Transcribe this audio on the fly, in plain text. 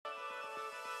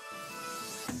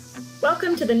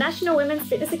Welcome to the National Women's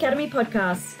Fitness Academy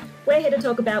podcast. We're here to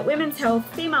talk about women's health,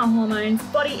 female hormones,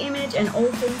 body image, and all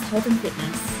things health and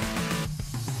fitness.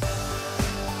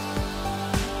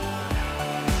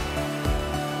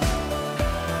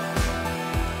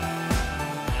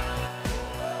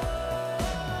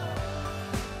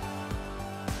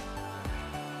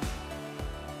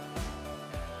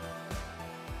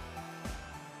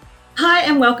 Hi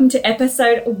and welcome to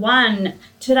episode 1.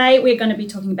 Today we're going to be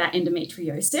talking about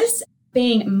endometriosis.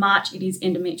 Being March, it is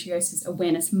Endometriosis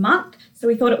Awareness Month, so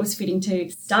we thought it was fitting to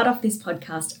start off this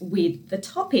podcast with the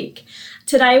topic.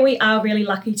 Today we are really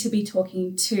lucky to be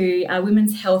talking to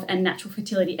women's health and natural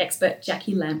fertility expert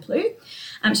Jackie Lamplugh.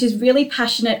 She's really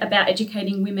passionate about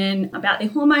educating women about their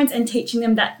hormones and teaching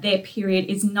them that their period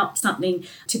is not something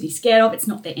to be scared of, it's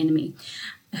not their enemy.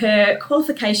 Her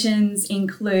qualifications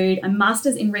include a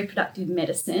Master's in Reproductive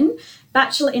Medicine,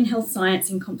 Bachelor in Health Science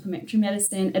in Complementary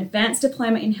Medicine, Advanced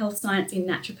Diploma in Health Science in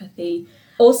Naturopathy,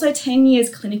 also 10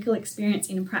 years clinical experience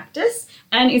in practice,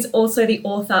 and is also the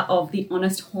author of The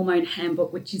Honest Hormone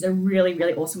Handbook, which is a really,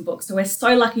 really awesome book. So we're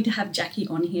so lucky to have Jackie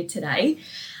on here today.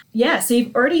 Yeah, so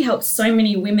you've already helped so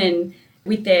many women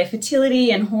with their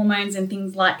fertility and hormones and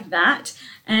things like that.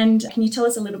 And can you tell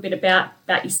us a little bit about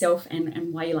yourself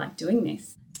and why you like doing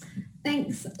this?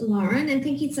 Thanks, Lauren, and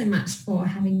thank you so much for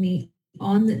having me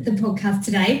on the podcast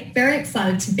today. Very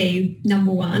excited to be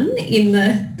number one in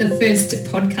the first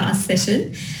podcast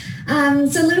session.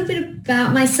 So a little bit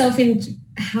about myself and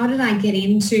how did I get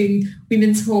into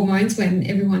women's hormones when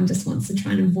everyone just wants to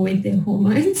try and avoid their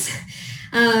hormones?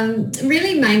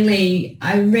 Really mainly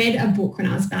I read a book when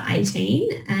I was about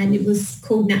 18 and it was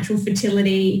called Natural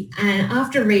Fertility, and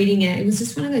after reading it, it was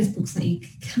just one of those books that you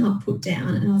can't put down,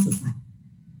 and I was just like,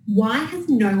 why has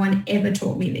no one ever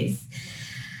taught me this?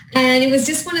 And it was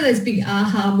just one of those big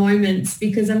aha moments,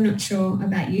 because I'm not sure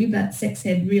about you, but sex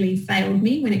ed really failed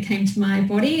me when it came to my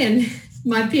body and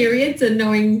my periods and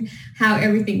knowing how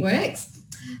everything works.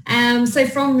 So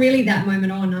from really that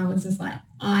moment on, I was just like,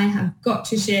 I have got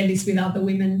to share this with other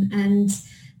women. And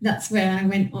that's where I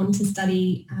went on to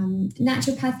study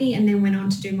naturopathy, and then went on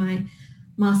to do my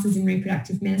Master's in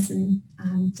Reproductive Medicine,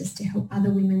 just to help other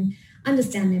women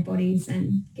understand their bodies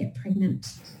and get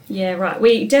pregnant. Yeah, right.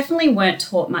 We definitely weren't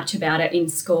taught much about it in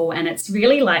school, and it's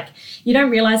really like you don't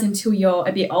realise until you're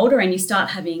a bit older and you start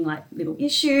having like little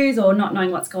issues or not knowing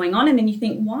what's going on, and then you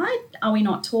think, why are we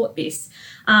not taught this?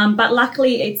 But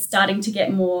luckily it's starting to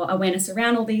get more awareness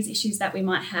around all these issues that we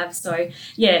might have. So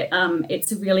yeah,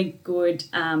 it's a really good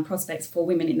prospects for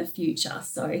women in the future.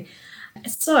 So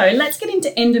let's get into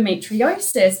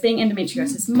endometriosis. Being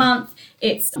Endometriosis Month,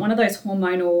 it's one of those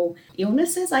hormonal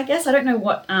illnesses, I guess. I don't know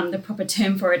what the proper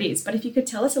term for it is, but if you could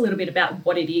tell us a little bit about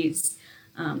what it is,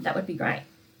 that would be great.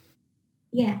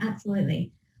 Yeah,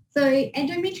 absolutely. So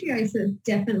endometriosis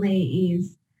definitely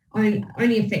is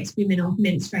only affects women of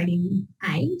menstruating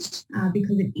age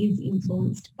because it is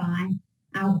influenced by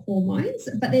our hormones.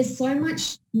 But there's so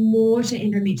much more to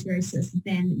endometriosis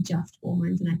than just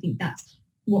hormones, and I think that's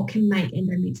what can make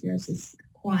endometriosis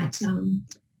quite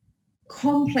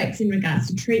complex in regards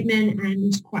to treatment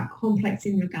and quite complex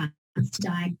in regards to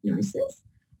diagnosis.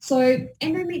 So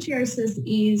endometriosis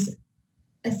is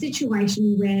a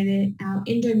situation where our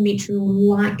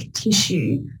endometrial-like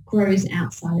tissue grows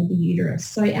outside of the uterus.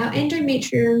 So our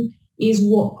endometrium is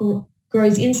what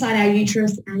grows inside our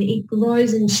uterus, and it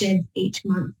grows and sheds each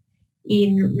month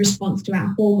in response to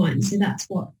our hormones. So that's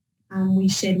what we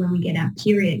shed when we get our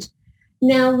period.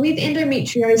 Now, with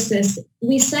endometriosis,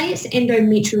 we say it's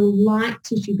endometrial-like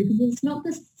tissue because it's not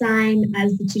the same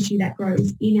as the tissue that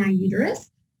grows in our uterus,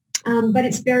 but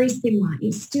it's very similar.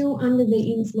 It's still under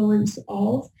the influence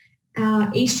of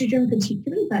our estrogen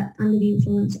particularly, but under the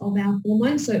influence of our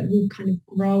hormones, so it will kind of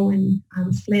grow and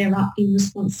flare up in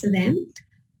response to them.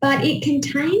 But it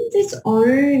contains its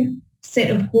own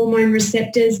set of hormone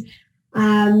receptors,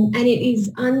 and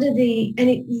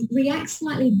it reacts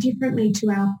slightly differently to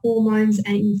our hormones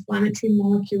and inflammatory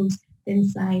molecules than,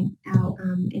 say, our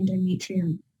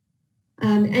endometrium.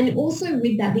 And also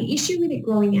with that, the issue with it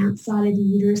growing outside of the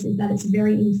uterus is that it's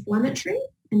very inflammatory,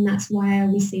 and that's why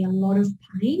we see a lot of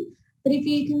pain. But if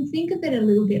you can think of it a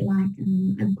little bit like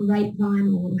a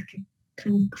grapevine or like a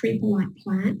kind of creeper-like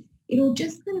plant, it'll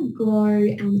just kind of grow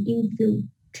and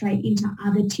infiltrate into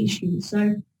other tissues.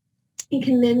 So it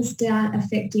can then start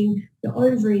affecting the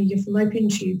ovary, your fallopian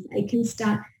tubes. It can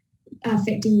start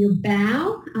affecting your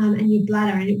bowel and your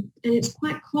bladder. And it's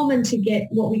quite common to get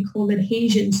what we call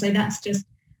adhesion. So that's just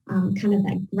kind of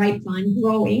that grapevine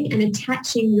growing and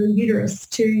attaching your uterus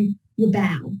to your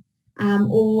bowel.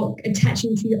 or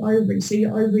attaching to your ovary, so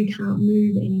your ovary can't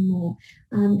move anymore.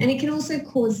 And it can also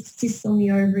cause cysts on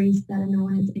the ovaries that are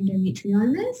known as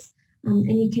endometriomas. And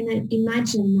you can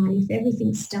imagine that if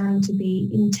everything's starting to be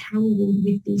entangled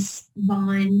with this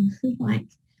vine-like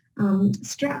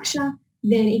structure,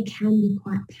 then it can be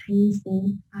quite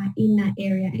painful in that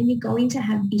area. And you're going to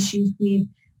have issues with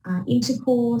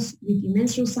intercourse, with your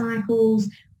menstrual cycles,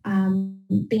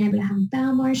 being able to have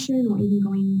bowel motion, or even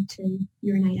going to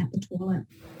urinate at the toilet.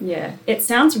 Yeah, it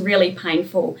sounds really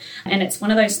painful, and it's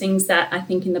one of those things that I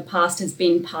think in the past has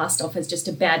been passed off as just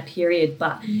a bad period,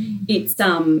 but it's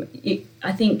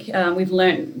I think we've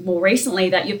learned more recently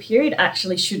that your period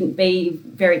actually shouldn't be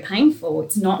very painful.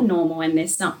 It's not normal and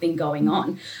there's something going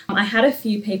on. I had a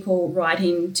few people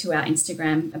writing to our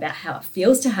Instagram about how it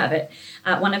feels to have it.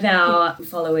 One of our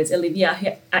followers, Olivia,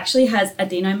 who actually has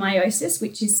adenomyosis,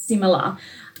 which is similar,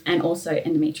 and also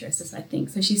endometriosis, I think.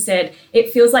 So she said,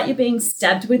 it feels like you're being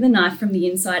stabbed with a knife from the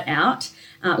inside out,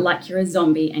 like you're a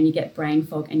zombie, and you get brain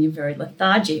fog and you're very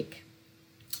lethargic.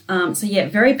 So yeah,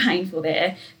 very painful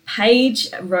there. Paige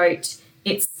wrote,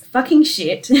 it's fucking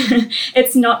shit.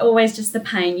 It's not always just the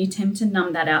pain. You tend to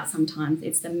numb that out sometimes.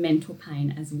 It's the mental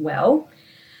pain as well.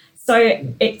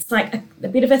 So it's like a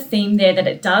bit of a theme there that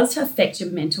it does affect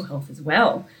your mental health as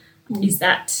well. Is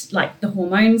that like the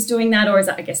hormones doing that, or is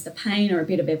that, I guess, the pain, or a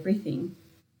bit of everything?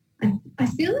 I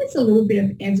feel it's a little bit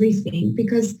of everything,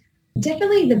 because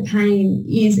definitely the pain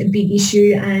is a big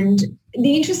issue. And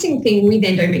the interesting thing with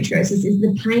endometriosis is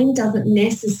the pain doesn't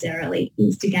necessarily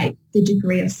instigate the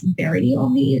degree of severity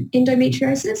of the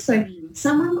endometriosis. So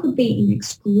someone could be in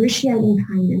excruciating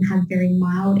pain and have very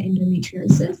mild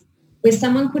endometriosis, where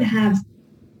someone could have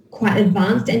quite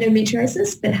advanced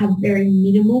endometriosis but have very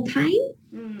minimal pain.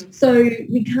 So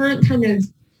we can't kind of,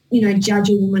 judge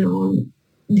a woman on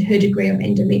her degree of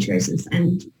endometriosis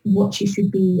and what she should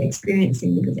be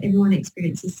experiencing, because everyone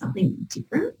experiences something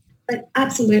different. But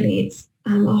absolutely, it's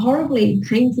a horribly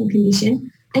painful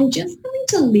condition, and just having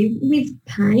to live with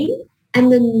pain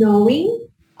and the knowing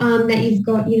that you've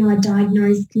got, a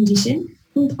diagnosed condition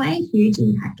can play a huge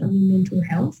impact on your mental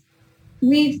health.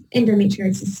 With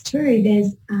endometriosis too,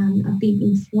 there's a big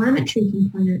inflammatory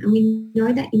component, and we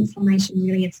know that inflammation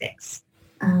really affects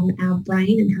our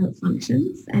brain and how it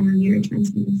functions and our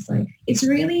neurotransmitters. So it's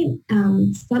really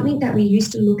something that we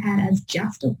used to look at as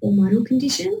just a hormonal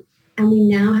condition, and we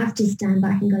now have to stand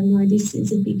back and go, no,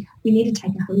 we need to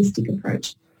take a holistic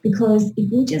approach, because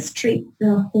if we just treat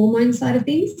the hormone side of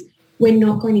things, we're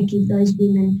not going to give those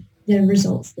women the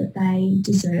results that they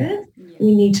deserve.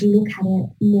 We need to look at it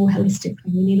more holistically.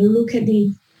 We need to look at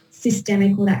the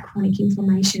systemic or that chronic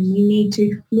inflammation. We need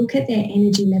to look at their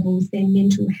energy levels, their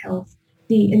mental health,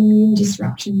 the immune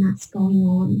disruption that's going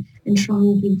on, and try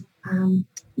and give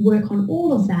work on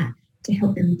all of that to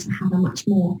help them to have a much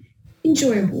more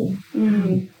enjoyable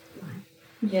life.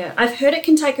 Yeah, I've heard it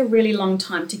can take a really long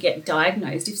time to get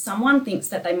diagnosed. If someone thinks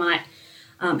that they might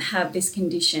have this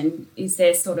condition, is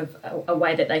there sort of a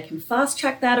way that they can fast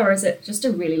track that, or is it just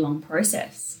a really long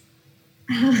process?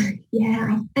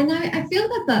 Yeah, and I feel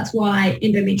that that's why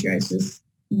Endometriosis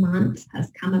Month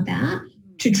has come about,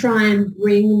 to try and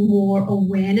bring more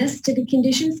awareness to the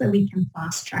condition so we can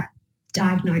fast track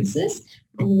diagnosis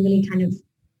and really kind of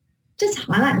just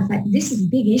highlight the fact this is a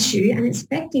big issue, and it's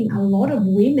affecting a lot of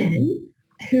women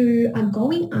who are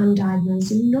going undiagnosed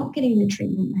and not getting the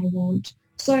treatment they want.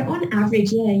 So on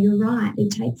average, yeah, you're right,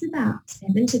 it takes about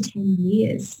 7 to 10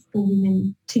 years for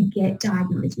women to get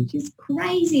diagnosed, which is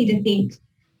crazy to think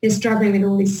they're struggling with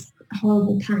all this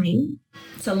horrible pain.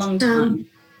 It's a long time.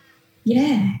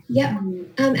 Yeah.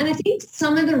 And I think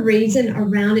some of the reason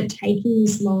around it taking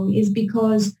this long is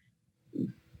because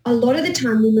a lot of the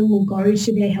time women will go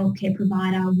to their healthcare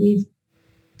provider with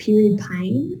period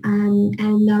pain,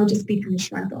 and they'll just be kind of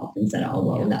shrugged off and said, oh,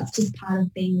 well, that's just part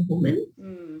of being a woman.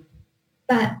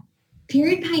 But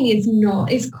period pain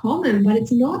is common, but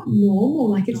it's not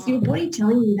normal. Like, it's your body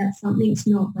telling you that something's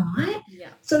not right. Yeah.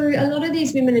 So a lot of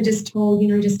these women are just told,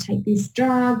 just take this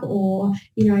drug, or,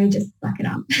 just suck it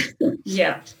up.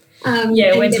 Yeah.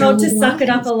 We're told to suck it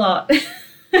up a lot.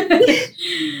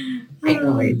 I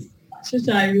know, it's such a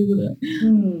shame, isn't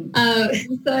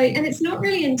it? And it's not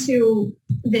really until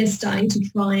they're starting to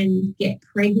try and get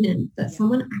pregnant that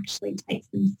someone actually takes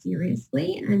them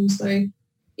seriously. And so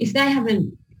if they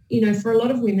haven't, for a lot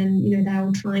of women,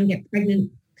 they'll try and get pregnant,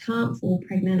 can't fall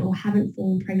pregnant, or haven't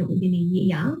fallen pregnant within a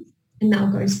year, and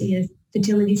they'll go see a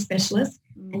fertility specialist,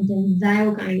 and then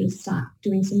they're going to start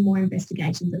doing some more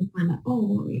investigations and find out, oh,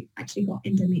 well, we actually got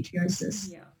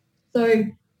endometriosis. Yeah. So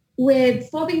we're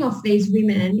fobbing off these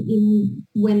women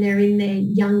when they're in their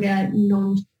younger,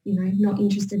 not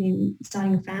interested in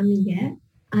starting a family yet.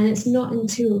 And it's not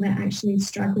until they're actually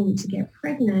struggling to get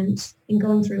pregnant and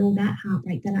going through all that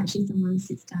heartbreak that actually someone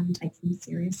sits down and takes them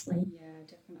seriously. Yeah,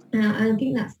 definitely. I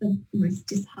think that's the most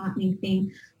disheartening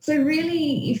thing. So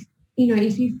really,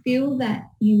 if you feel that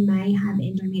you may have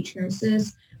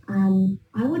endometriosis,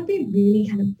 I would be really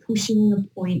kind of pushing the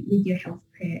point with your health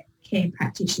care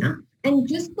practitioner and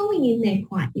just going in there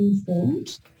quite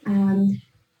informed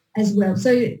as well.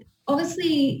 So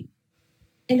obviously,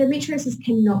 endometriosis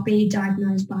cannot be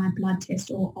diagnosed by a blood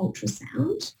test or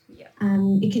ultrasound. Yeah.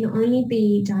 It can only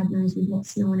be diagnosed with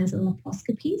what's known as a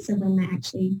laparoscopy. So when they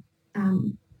actually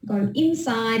go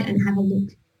inside and have a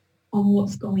look on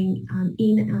what's going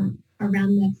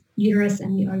around the uterus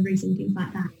and the ovaries and things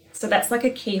like that. So that's like a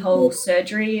keyhole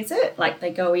surgery, is it? Like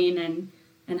they go in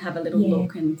and have a little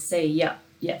look and see. Yeah.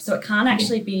 So it can't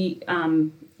actually be,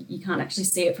 you can't actually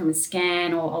see it from a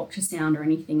scan or ultrasound or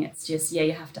anything. It's just,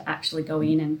 you have to actually go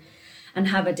in and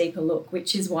have a deeper look,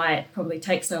 which is why it probably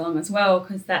takes so long as well,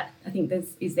 because that, I think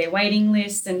is their waiting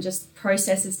list and just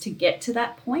processes to get to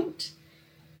that point.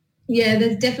 Yeah,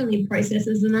 there's definitely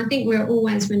processes, and I think we're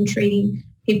always, when treating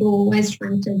people, always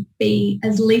trying to be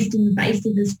as least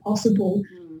invasive as possible.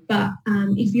 But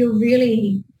if you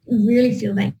really, really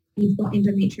feel that you've got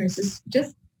endometriosis,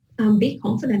 just be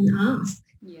confident and ask.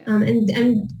 Yeah.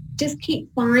 And just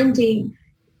keep finding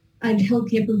a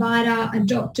healthcare provider, a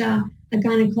doctor, a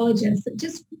gynecologist.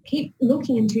 Just keep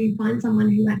looking until you find someone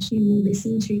who actually will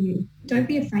listen to you. Don't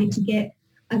be afraid to get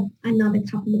another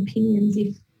couple of opinions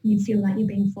if you feel like you're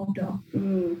being fobbed off.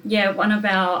 Yeah, one of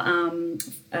our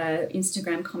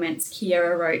Instagram comments,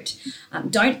 Kiera wrote,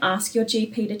 don't ask your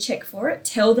GP to check for it.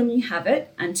 Tell them you have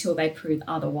it until they prove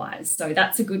otherwise. So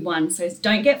that's a good one. So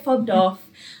don't get fobbed off.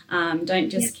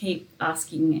 Don't just keep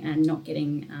asking and not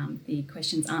getting the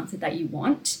questions answered that you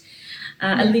want.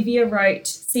 Olivia wrote,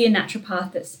 see a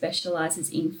naturopath that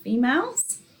specialises in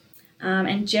females.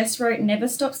 And Jess wrote, never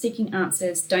stop seeking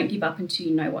answers. Don't give up until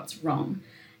you know what's wrong.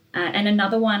 And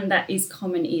another one that is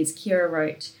common is, Kira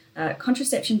wrote,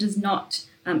 contraception does not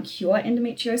cure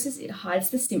endometriosis. It hides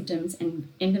the symptoms and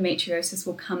endometriosis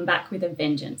will come back with a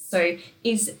vengeance. So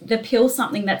is the pill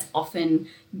something that's often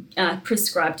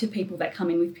prescribed to people that come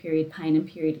in with period pain and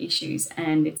period issues,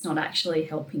 and it's not actually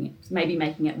helping it, maybe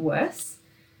making it worse?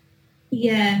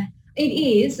 Yeah, it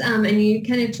is. And you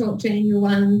kind of talk to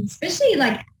anyone, especially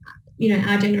like,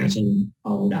 our generation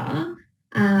older,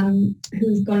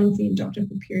 who's gone and seen a doctor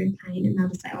for period pain, and they'll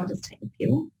just say, just take a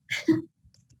pill.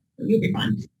 You'll be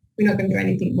fine. We're not going to do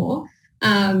anything more.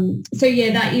 So,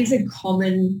 that is a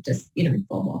common, just,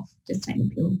 fob off, just take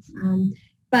a pill.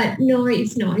 But no,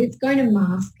 it's not. It's going to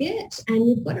mask it. And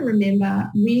you've got to remember,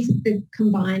 with the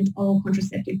combined oral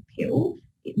contraceptive pill,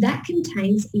 that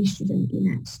contains estrogen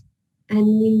in it. And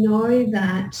we know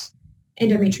that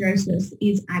endometriosis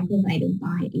is aggravated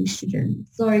by estrogen.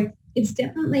 So it's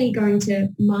definitely going to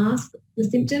mask the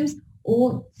symptoms,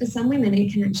 or for some women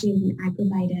it can actually even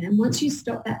aggravate it. And once you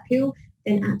stop that pill,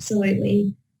 then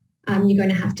absolutely you're going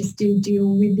to have to still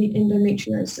deal with the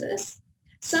endometriosis.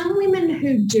 Some women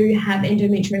who do have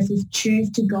endometriosis choose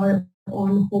to go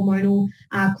on hormonal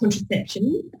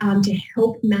contraception to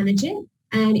help manage it.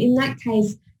 And in that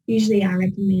case, usually I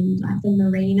recommend like the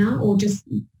Mirena, or just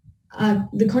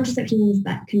the contraceptions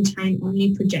that contain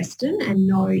only progestin and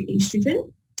no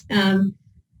estrogen.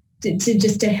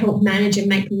 To help manage and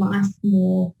make life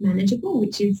more manageable,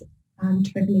 which is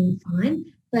totally fine.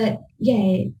 But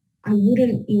I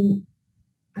wouldn't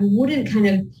kind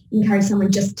of encourage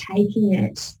someone just taking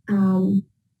it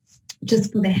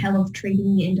just for the hell of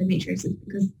treating the endometriosis,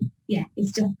 because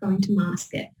it's just going to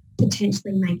mask it,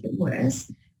 potentially make it worse.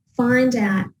 Find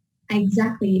out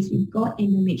exactly if you've got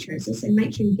endometriosis and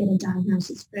make sure you get a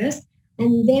diagnosis first.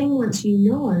 And then once you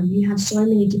know, you have so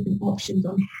many different options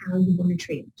on how you want to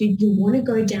treat it. Do you want to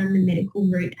go down the medical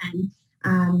route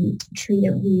and treat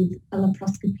it with a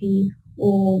laparoscopy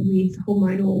or with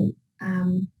hormonal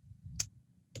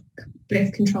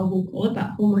birth control, we'll call it,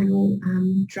 but hormonal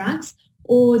drugs?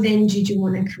 Or then did you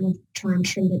want to kind of try and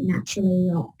treat it naturally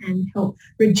and help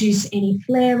reduce any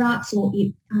flare-ups or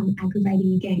it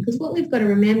aggravating again? Because what we've got to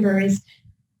remember is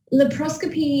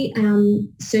laparoscopy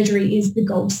surgery is the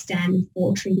gold standard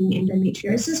for treating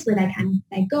endometriosis, where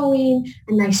they go in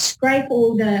and they scrape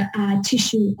all the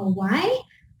tissue away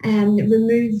and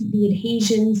remove the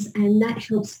adhesions, and that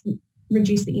helps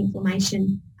reduce the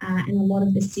inflammation and a lot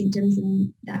of the symptoms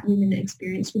that women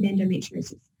experience with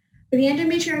endometriosis. But the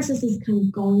endometriosis is kind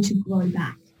of going to grow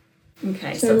back.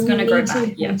 Okay, so it's going to grow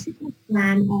back. Yeah.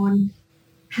 Plan on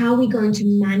how are we going to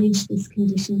manage this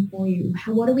condition for you?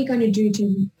 What are we going to do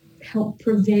to help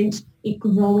prevent it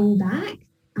growing back?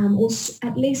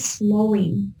 at least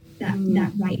slowing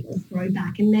that rate of grow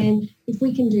back. And then if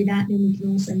we can do that, then we can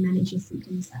also manage your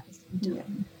symptoms at the same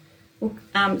time.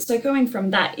 Well, so going from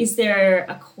that, is there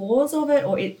a cause of it,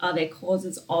 or are there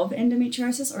causes of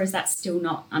endometriosis, or is that still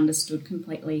not understood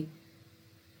completely?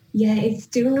 Yeah, it's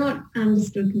still not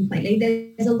understood completely.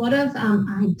 There's a lot of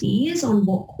ideas on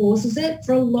what causes it.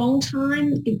 For a long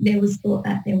time, there was thought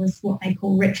that there was what they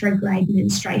call retrograde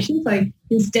menstruation. So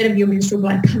instead of your menstrual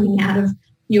blood coming out of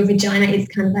your vagina,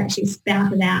 it's kind of actually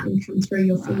spouted out and come through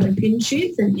your fallopian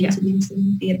tubes and entered into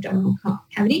the abdominal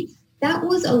cavity. That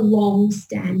was a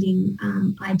long-standing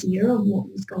idea of what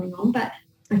was going on, but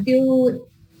I feel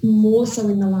more so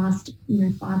in the last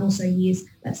 5 or so years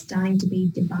that's starting to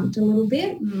be debunked a little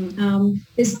bit.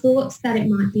 There's thoughts that it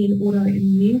might be an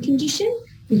autoimmune condition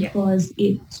because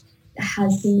it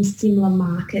has some similar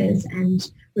markers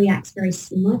and reacts very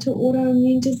similar to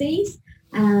autoimmune disease.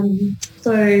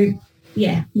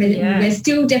 We're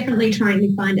still definitely trying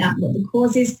to find out what the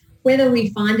cause is. Whether we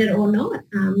find it or not,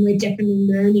 we're definitely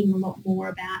learning a lot more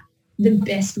about the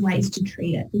best ways to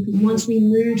treat it, because once we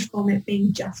moved from it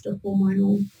being just a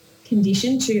hormonal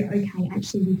condition to, okay,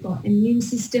 actually we've got immune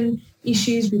system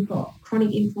issues, we've got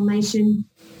chronic inflammation,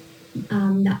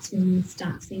 that's when we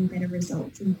start seeing better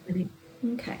results in the clinic.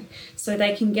 Okay, so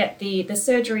they can get the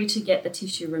surgery to get the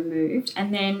tissue removed,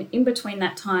 and then in between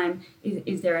that time,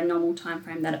 is there a normal time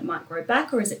frame that it might grow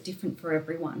back, or is it different for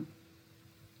everyone?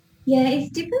 Yeah, it's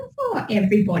different for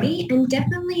everybody, and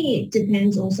definitely it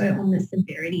depends also on the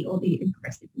severity or the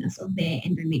aggressiveness of their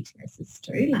endometriosis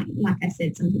too. Like I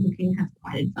said, some people can have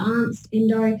quite advanced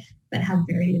endo but have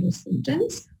very little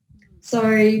symptoms.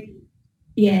 So,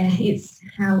 yeah, it's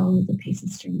how long is a piece of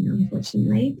string,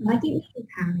 unfortunately. But I think the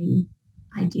empowering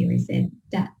idea is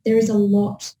that there is a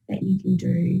lot that you can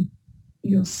do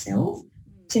yourself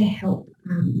to help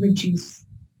reduce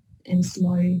and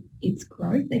slow its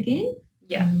growth again.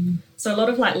 Yeah. So a lot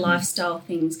of lifestyle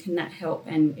things, can that help?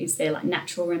 And is there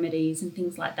natural remedies and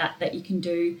things like that you can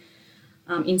do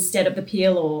instead of the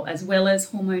pill, or as well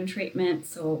as hormone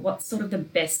treatments, or what's sort of the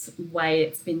best way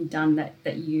it's been done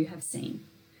that you have seen?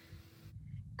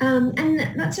 And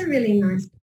that's a really nice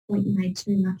point you made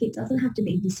too, Mark. It doesn't have to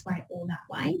be this way or that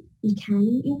way. You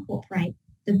can incorporate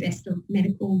the best of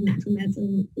natural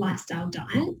medicine lifestyle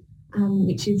diet,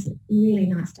 which is really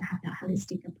nice to have that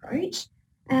holistic approach.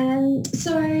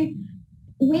 So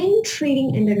when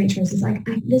treating endometriosis,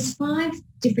 there's 5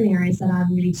 different areas that I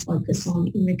really focus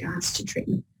on in regards to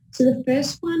treatment. So the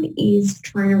first one is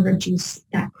trying to reduce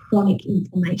that chronic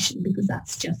inflammation, because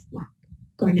that's just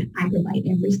going to aggravate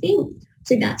everything.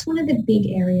 So that's one of the big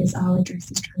areas I'll address,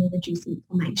 is trying to reduce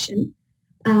inflammation.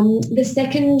 The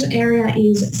second area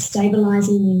is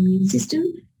stabilising the immune system,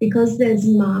 because there's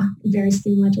very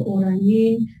similar to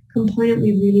autoimmune component.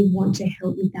 We really want to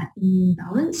help with that immune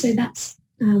balance. So that's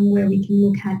where we can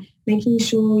look at making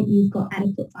sure you've got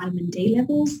adequate vitamin D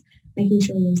levels, making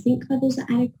sure your zinc levels are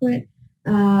adequate,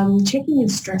 checking your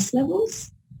stress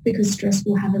levels, because stress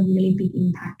will have a really big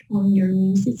impact on your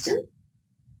immune system.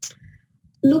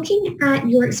 Looking at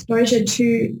your exposure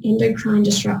to endocrine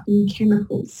disrupting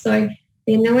chemicals. So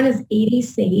they're known as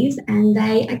EDCs, and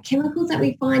they are chemicals that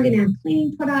we find in our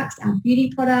cleaning products, our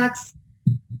beauty products,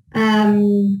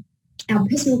 our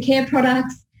personal care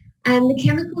products, and the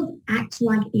chemicals act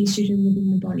like estrogen within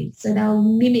the body. So they'll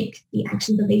mimic the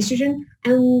actions of estrogen,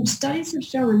 and studies have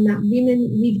shown that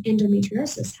women with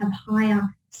endometriosis have higher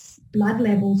blood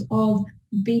levels of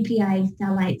BPA,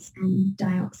 phthalates, and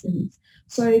dioxins.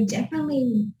 So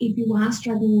definitely, if you are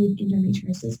struggling with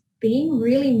endometriosis, being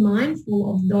really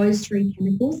mindful of those 3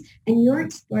 chemicals and your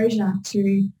exposure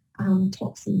to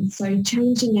toxins. So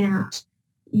changing out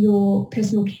your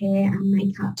personal care and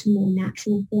makeup to more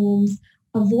natural forms,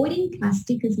 avoiding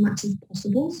plastic as much as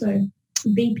possible. So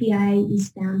BPA is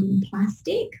found in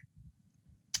plastic.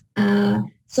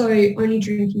 So only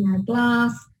drinking out of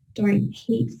glass, don't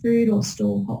heat food or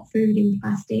store hot food in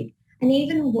plastic, and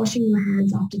even washing your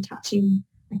hands after touching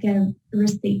a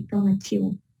receipt from a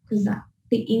till, because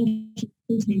the ink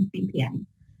contains BPA.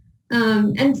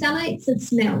 And phthalates and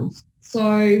smells.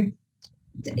 So,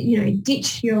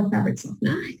 ditch your fabric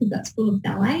softener, because that's full of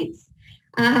phthalates.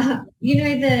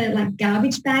 The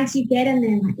garbage bags you get, and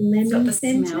they're lemon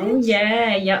scented.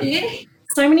 Yeah.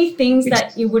 So many things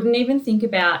that you wouldn't even think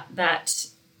about that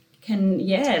can,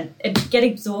 get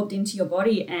absorbed into your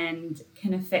body and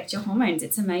can affect your hormones.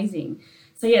 It's amazing.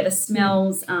 So, the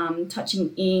smells,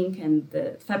 touching ink and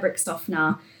the fabric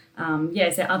softener.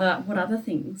 Is there what other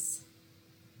things?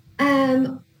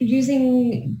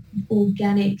 Using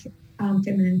organic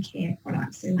feminine care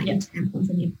products, so your tampons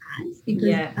and your pads,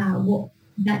 because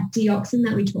that dioxin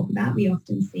that we talk about, we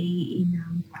often see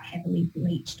in quite heavily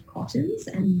bleached cottons,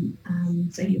 and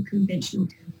so your conventional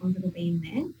tampons that'll be in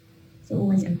there. So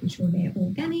always making sure they're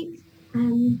organic.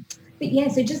 But yeah,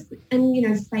 so just,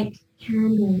 and fake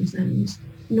candles and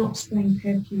not spraying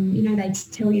perfume. They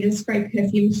tell you to spray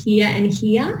perfume here and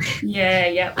here.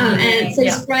 Yeah. And so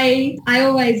spray, I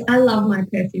love my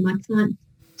perfume. I can't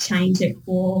change it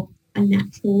for a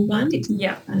natural one. I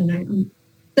don't know.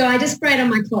 So I just spray it on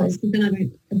my clothes because then I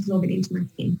don't absorb it into my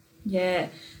skin. Yeah,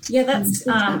 that's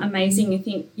amazing. You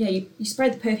think, you spray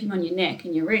the perfume on your neck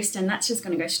and your wrist, and that's just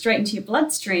going to go straight into your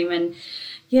bloodstream. And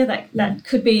that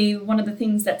could be one of the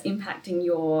things that's impacting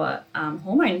your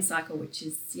hormone cycle, which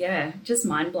is just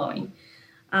mind blowing.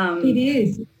 It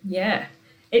is. Yeah,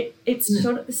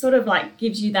 it's sort of like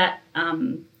gives you that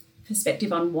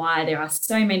perspective on why there are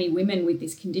so many women with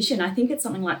this condition. I think it's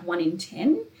something like 1 in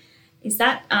 10. Is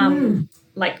that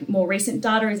like more recent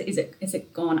data? Is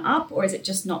it gone up, or is it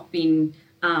just not been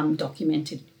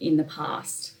documented in the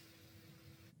past?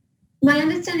 My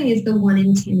understanding is the 1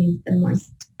 in 10 is the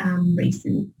most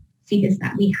recent figures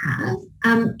that we have.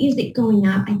 Is it going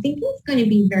up? I think it's going to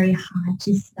be very hard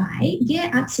to say.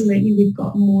 Yeah, absolutely. We've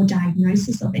got more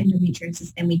diagnosis of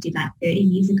endometriosis than we did like 30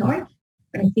 years ago.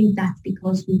 But I think that's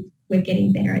because we're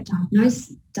getting better at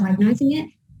diagnosing it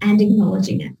and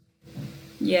acknowledging it.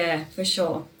 Yeah, for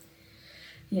sure.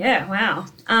 Yeah, wow.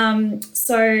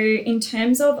 So in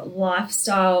terms of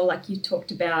lifestyle, like you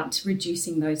talked about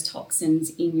reducing those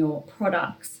toxins in your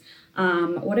products,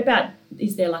 what about,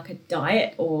 is there like a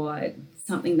diet or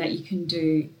something that you can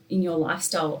do in your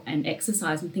lifestyle and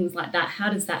exercise and things like that? How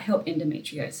does that help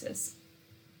endometriosis?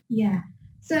 Yeah.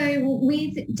 So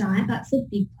with diet, that's a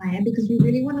big player because we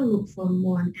really want to look for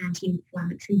more an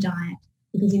anti-inflammatory diet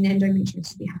because in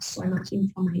endometriosis we have so much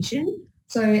inflammation.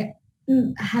 So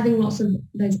having lots of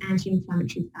those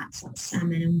anti-inflammatory fats like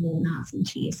salmon and walnuts and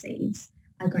chia seeds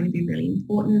are going to be really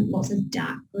important. Lots of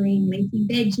dark green leafy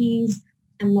veggies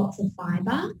and lots of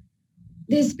fibre.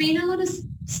 There's been a lot of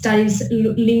studies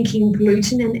linking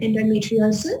gluten and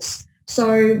endometriosis.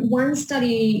 So one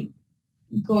study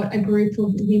got a group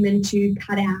of women to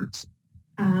cut out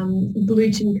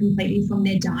gluten completely from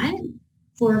their diet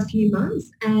for a few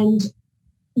months. And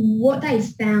what they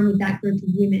found with that group of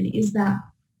women is that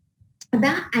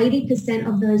about 80%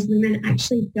 of those women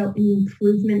actually felt an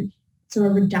improvement, so a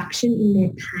reduction in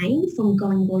their pain from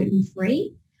going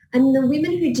gluten-free. And the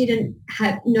women who didn't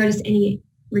notice any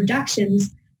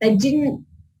reductions, they didn't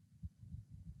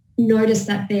notice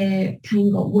that their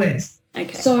pain got worse.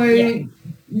 Okay. So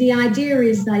the idea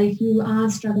is that if you are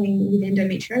struggling with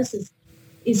endometriosis,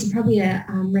 it's probably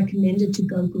recommended to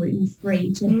go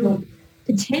gluten-free to help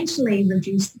potentially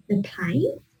reduce the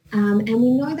pain. And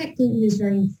we know that gluten is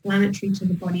very inflammatory to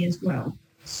the body as well.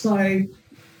 So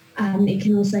it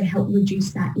can also help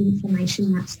reduce that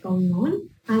inflammation that's going on.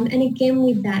 And again,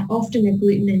 with that, often a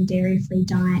gluten and dairy-free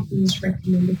diet is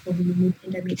recommended for women with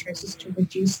endometriosis to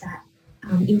reduce that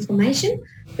inflammation.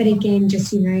 But again,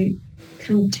 just,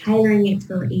 kind of tailoring it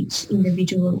for each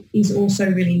individual is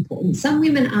also really important. Some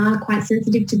women are quite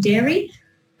sensitive to dairy,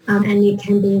 and it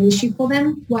can be an issue for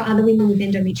them, while other women with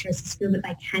endometriosis feel that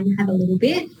they can have a little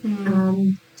bit.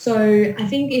 So I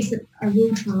think it's a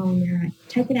real trial and error.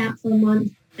 Take it out for a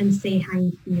month and see how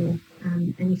you feel.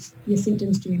 And if your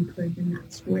symptoms do improve, then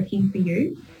that's working for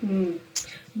you.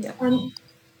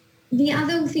 The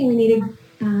other thing we need to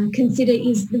consider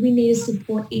is that we need to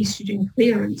support estrogen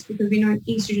clearance because we know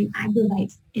estrogen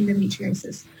aggravates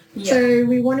endometriosis. So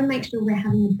we want to make sure we're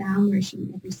having a bowel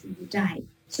motion every single day.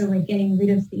 So we're getting rid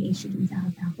of the estrogens out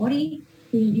of our body.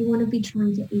 You want to be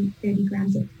trying to eat 30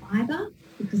 grams of fibre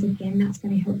because, again, that's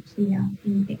going to help clear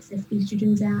any excess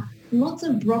estrogens out. And lots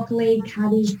of broccoli,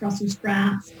 cabbage, Brussels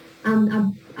sprouts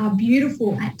are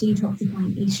beautiful at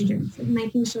detoxifying estrogen. So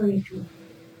making sure you're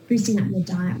boosting up your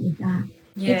diet with that.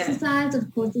 Exercise,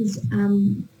 of course, is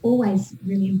always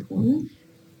really important.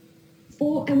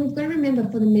 And we've got to remember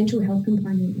for the mental health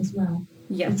component as well.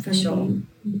 It's for sure. Be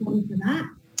important for that.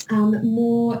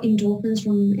 More endorphins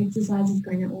from exercise is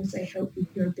going to also help with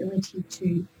your ability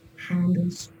to handle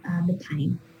the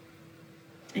pain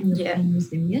and your pain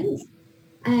resilience.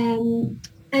 And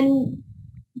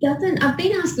I've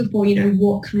been asked before,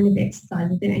 what kind of exercise,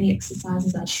 are there any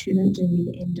exercises I shouldn't do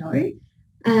with endo?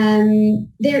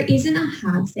 There isn't a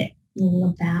hard set rule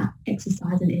about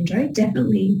exercise and endo.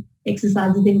 Definitely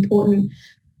exercise is important.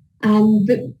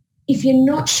 But if you're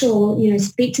not sure,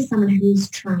 speak to someone who's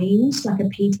trained, like a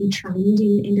PT trained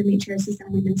in endometriosis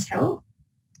and women's health,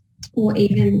 or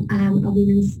even a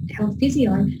women's health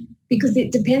physio, because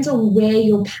it depends on where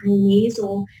your pain is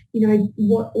or,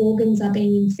 what organs are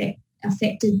being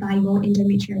affected by your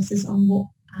endometriosis on what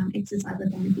exercise are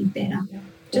going to be better.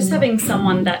 Just having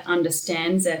someone that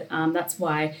understands it. That's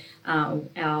why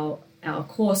our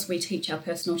course, we teach our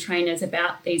personal trainers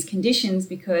about these conditions,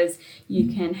 because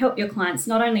you can help your clients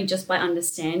not only just by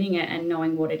understanding it and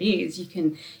knowing what it is. You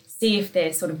can see if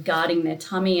they're sort of guarding their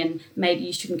tummy, and maybe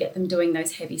you shouldn't get them doing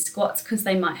those heavy squats because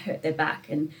they might hurt their back.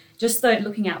 And just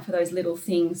looking out for those little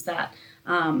things that,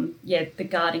 the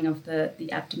guarding of the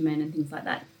abdomen and things like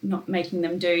that, not making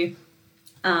them do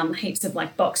heaps of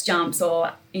like box jumps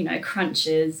or,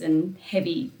 crunches and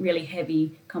really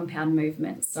heavy compound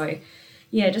movements. So,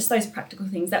 just those practical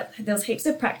things. There's heaps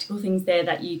of practical things there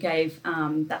that you gave.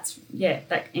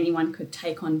 That anyone could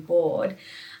take on board.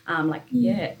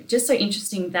 Just so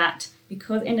interesting that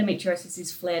because endometriosis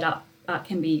is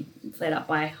can be flared up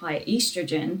by high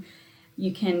estrogen,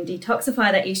 you can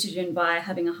detoxify that estrogen by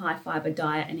having a high fibre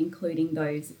diet and including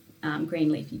those green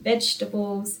leafy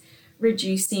vegetables,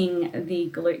 reducing the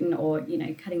gluten or,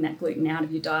 cutting that gluten out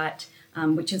of your diet,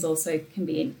 which is also can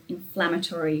be an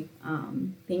inflammatory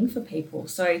thing for people.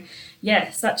 So,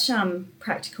 such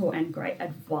practical and great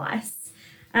advice.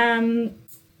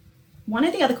 One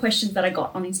of the other questions that I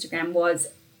got on Instagram was,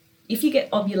 if you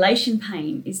get ovulation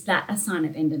pain, is that a sign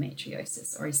of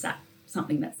endometriosis, or is that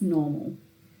something that's normal?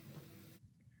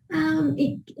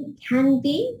 It can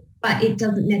be, but it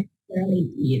doesn't necessarily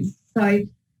is. So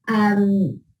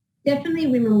definitely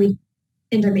women with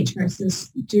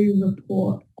endometriosis do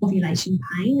report ovulation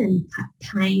pain and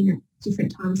pain at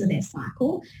different times of their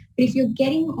cycle. But if you're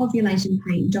getting ovulation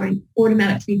pain, don't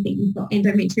automatically think you've got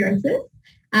endometriosis.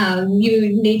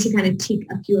 You need to kind of tick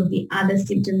a few of the other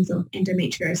symptoms of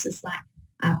endometriosis,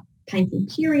 like painful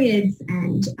periods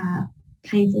and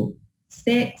painful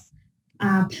sex,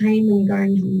 pain when you're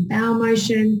going through bowel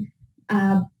motion,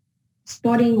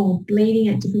 spotting or bleeding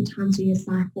at different times of your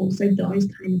cycle, so those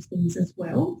kind of things as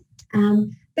well.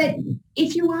 But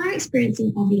if you are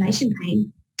experiencing ovulation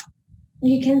pain,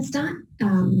 you can start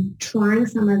trying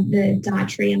some of the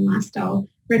dietary and lifestyle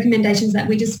recommendations that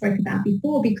we just spoke about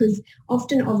before, because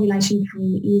often ovulation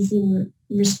pain is in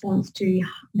response to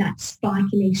that spike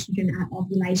in estrogen at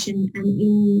ovulation, and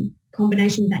in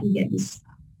combination with that you get this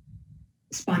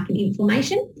spike in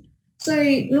inflammation. So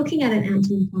looking at an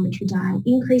anti-inflammatory diet,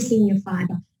 increasing your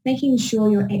fibre, making sure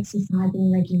you're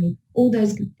exercising regularly, all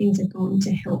those things are going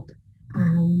to help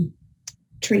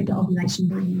treat the ovulation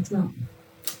pain as well.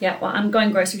 Yeah, well, I'm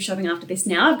going grocery shopping after this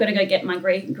now. I've got to go get my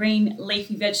green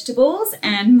leafy vegetables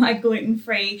and my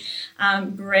gluten-free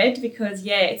bread, because,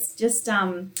 it's just,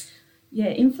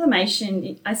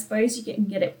 inflammation. I suppose you can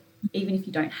get it even if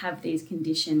you don't have these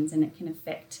conditions, and it can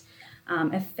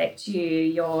affect you,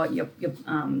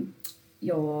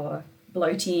 your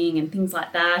bloating and things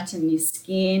like that, and your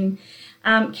skin.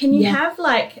 Can you have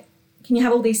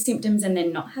all these symptoms and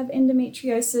then not have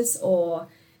endometriosis, or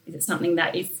is it something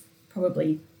that is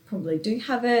probably do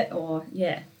have it, or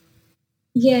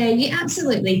Yeah, you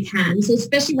absolutely can. So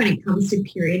especially when it comes to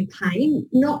period pain,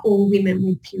 not all women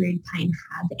with period pain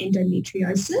have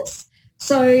endometriosis.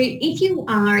 So if you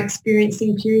are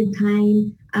experiencing period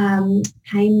pain,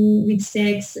 pain with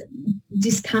sex,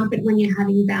 discomfort when you're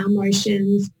having bowel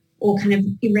motions, or kind of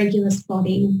irregular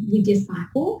spotting with your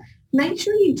cycle, make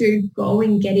sure you do go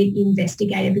and get it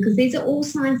investigated, because these are all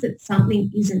signs that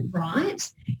something isn't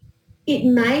right. It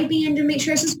may be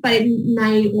endometriosis, but it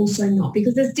may also not,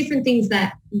 because there's different things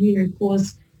that,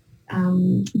 cause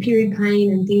period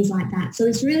pain and things like that. So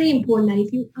it's really important that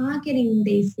if you are getting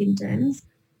these symptoms,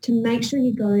 to make sure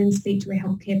you go and speak to a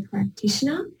healthcare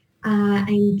practitioner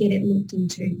and get it looked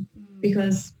into,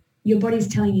 because your body's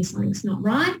telling you something's not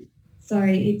right. So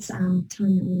it's time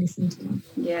that we listen to them.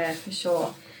 Yeah, for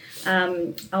sure.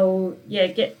 I'll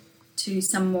get to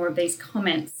some more of these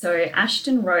comments. So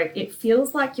Ashton wrote, it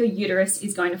feels like your uterus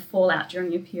is going to fall out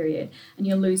during your period and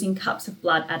you're losing cups of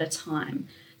blood at a time.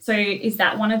 So is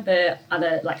that one of the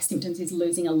other symptoms, is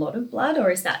losing a lot of blood,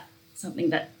 or is that something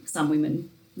that some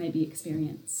women maybe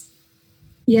experience?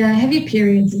 Yeah, heavy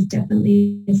periods is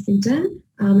definitely a symptom,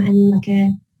 and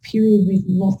a period with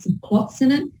lots of clots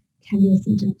in it can be a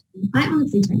symptom. I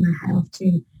honestly take my hat off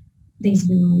to these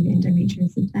women with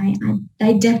endometriosis.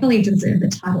 They definitely deserve the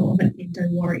title of an endo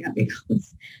warrior,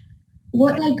 because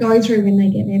what they go through when they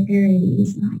get their period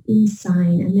is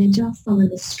insane, and they're just some of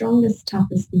the strongest,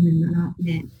 toughest women that I've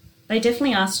met. They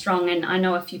definitely are strong, and I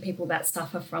know a few people that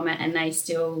suffer from it, and they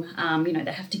still,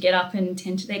 they have to get up and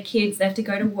tend to their kids. They have to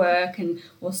go to work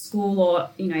or school or,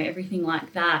 everything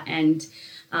like that. And,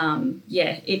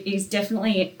 it is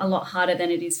definitely a lot harder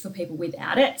than it is for people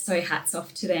without it. So hats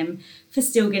off to them for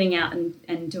still getting out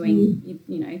and doing,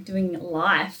 doing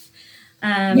life.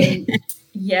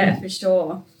 Yeah, for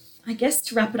sure. I guess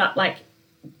to wrap it up, like,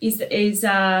 is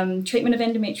treatment of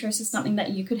endometriosis something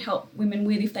that you could help women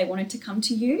with if they wanted to come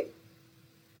to you?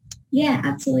 Yeah,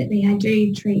 absolutely. I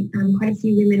do treat quite a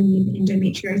few women with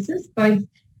endometriosis, both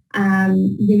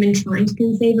women trying to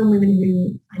conceive and women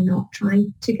who are not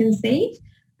trying to conceive.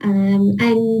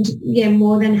 And yeah,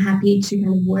 more than happy to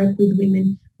kind of work with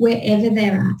women wherever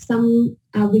they're at. Some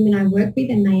women I work with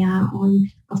and they are on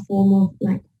a form of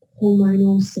like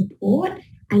hormonal support,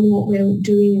 and what we're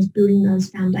doing is building those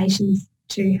foundations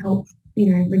to help,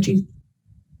 reduce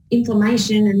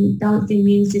inflammation and balance the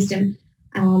immune system,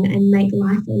 and make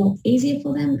life a lot easier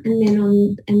for them. And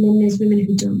then there's women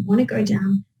who don't want to go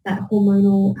down that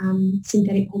hormonal,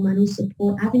 synthetic hormonal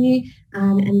support avenue,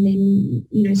 and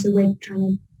then so we're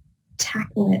trying to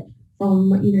tackle it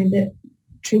from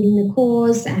treating the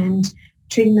cause and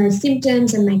treating those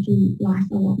symptoms and making life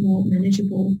a lot more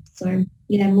manageable. So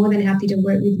yeah, more than happy to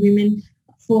work with women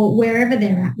for wherever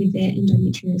they're at with their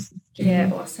endometriosis. Yeah,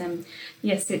 awesome.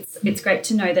 Yes, it's great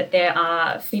to know that there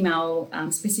are female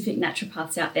specific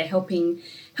naturopaths out there helping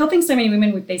so many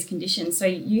women with these conditions. So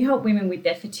you help women with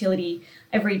their fertility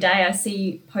every day. I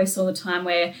see posts all the time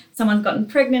where someone's gotten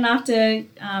pregnant after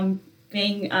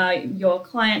being your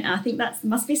client. I think that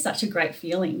must be such a great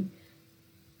feeling.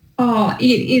 Oh, it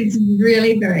is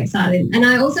really very exciting. And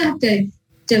I also have to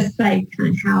just say kind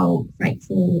of how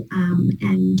grateful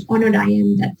and honoured I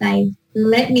am that they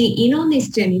let me in on this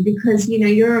journey, because,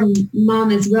 you're a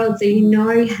mum as well, so you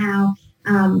know how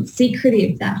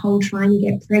secretive that whole trying to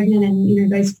get pregnant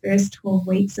and, those first 12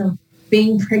 weeks of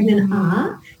being pregnant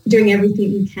are, doing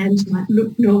everything you can to like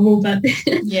look normal, but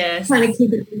yes. trying to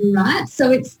keep it right.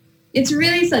 So it's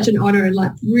really such an honour and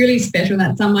like really special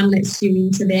that someone lets you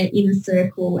into their inner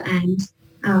circle and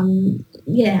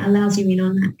allows you in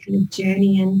on that kind of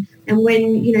journey. And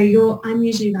when, I'm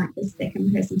usually like the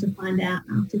second person to find out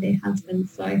after their husband.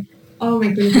 So, oh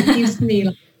my goodness, it gives me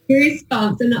like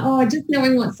goosebumps and just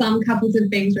knowing what some couples have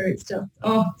been through. It's just,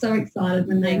 so excited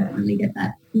when they finally get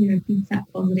that, big fat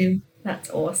positive. That's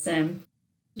awesome.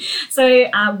 So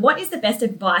what is the best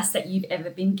advice that you've ever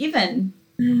been given?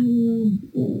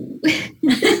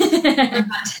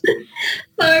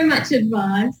 So much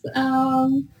advice.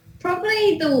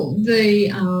 Probably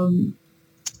the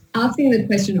asking the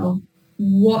question of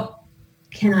what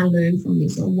can I learn from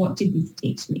this, or what did this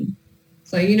teach me?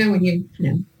 So when you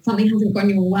kind of something hasn't gone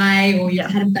your way, or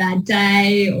you've had a bad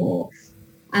day, or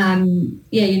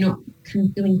you're not kind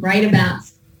of feeling great about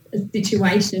a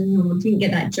situation, or didn't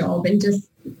get that job, and just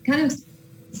kind of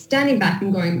standing back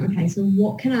and going, okay, so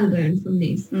what can I learn from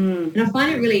this? And I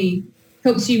find it really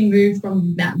helps you move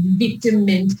from that victim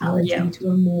mentality to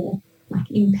a more like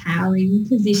empowering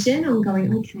position on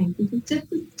going, okay, this is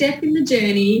just a step in the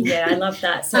journey. Yeah, I love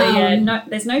that. So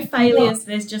there's no failures,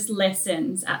 there's just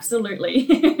lessons. Absolutely.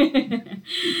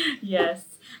 Yes.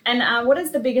 And what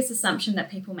is the biggest assumption that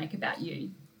people make about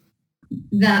you?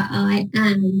 That I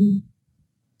am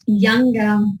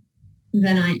younger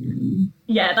than I am.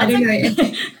 Yeah,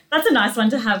 that's a nice one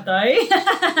to have, though.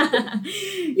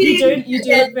 you do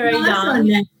it very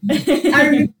young. I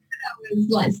remember I was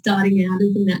like starting out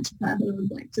as a naturopath, and I was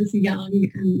like just young,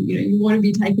 and you want to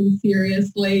be taken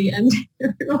seriously, and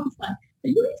everyone's like, "Are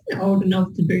you even old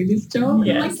enough to do this job?"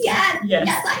 Yes. And I'm like, yes,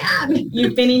 I am.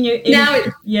 You've been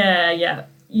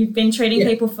You've been treating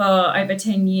people for over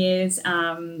 10 years.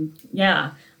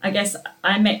 I guess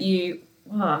I met you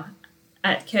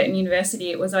at Curtin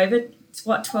University. It was over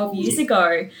 12 years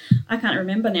ago. I can't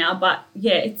remember now, but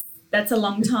that's a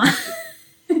long time.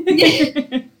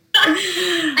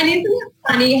 And isn't it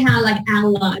funny how like our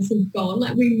lives have gone?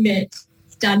 Like we met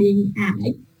studying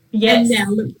ag. Yes. And now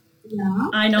look. Yeah.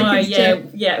 I know, like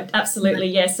absolutely,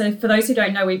 yeah. So for those who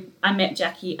don't know, I met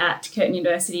Jackie at Curtin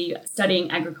University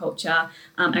studying agriculture,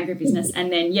 agribusiness,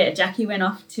 and then Jackie went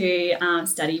off to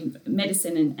study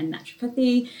medicine and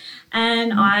naturopathy,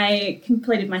 and I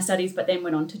completed my studies, but then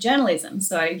went on to journalism.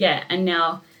 So and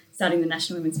now starting the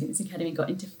National Women's Fitness Academy, got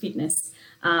into fitness,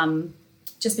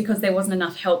 just because there wasn't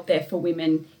enough help there for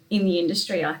women in the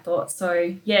industry, I thought.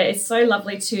 So, it's so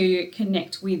lovely to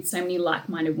connect with so many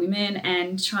like-minded women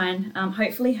and try and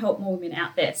hopefully help more women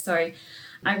out there. So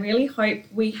I really hope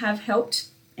we have helped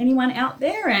anyone out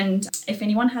there. And if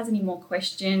anyone has any more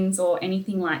questions or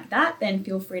anything like that, then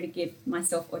feel free to give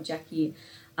myself or Jackie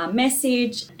a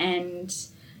message, and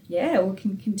we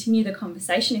can continue the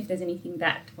conversation if there's anything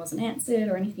that wasn't answered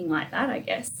or anything like that, I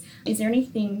guess. Is there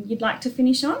anything you'd like to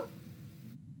finish on?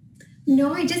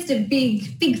 No, just a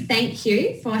big thank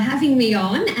you for having me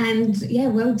on, and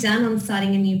well done on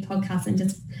starting a new podcast, and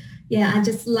I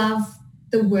just love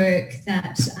the work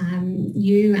that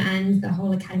you and the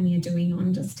whole Academy are doing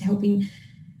on just helping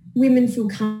women feel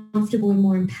comfortable and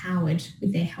more empowered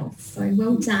with their health. So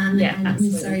well done. Yeah, and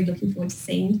absolutely. I'm so looking forward to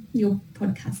seeing your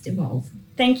podcast evolve.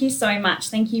 Thank you so much.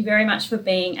 Thank you very much for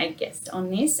being a guest on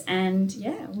this. And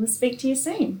yeah, we'll speak to you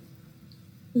soon.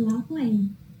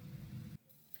 Lovely.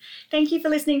 Thank you for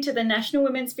listening to the National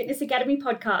Women's Fitness Academy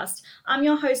podcast. I'm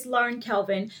your host, Lauren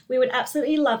Kelvin. We would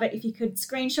absolutely love it if you could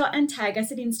screenshot and tag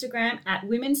us at Instagram at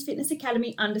Women's Fitness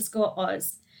Academy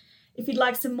 _Oz. If you'd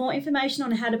like some more information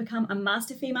on how to become a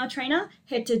Master Female Trainer,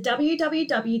 head to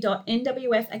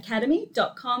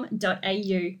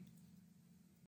www.nwfacademy.com.au.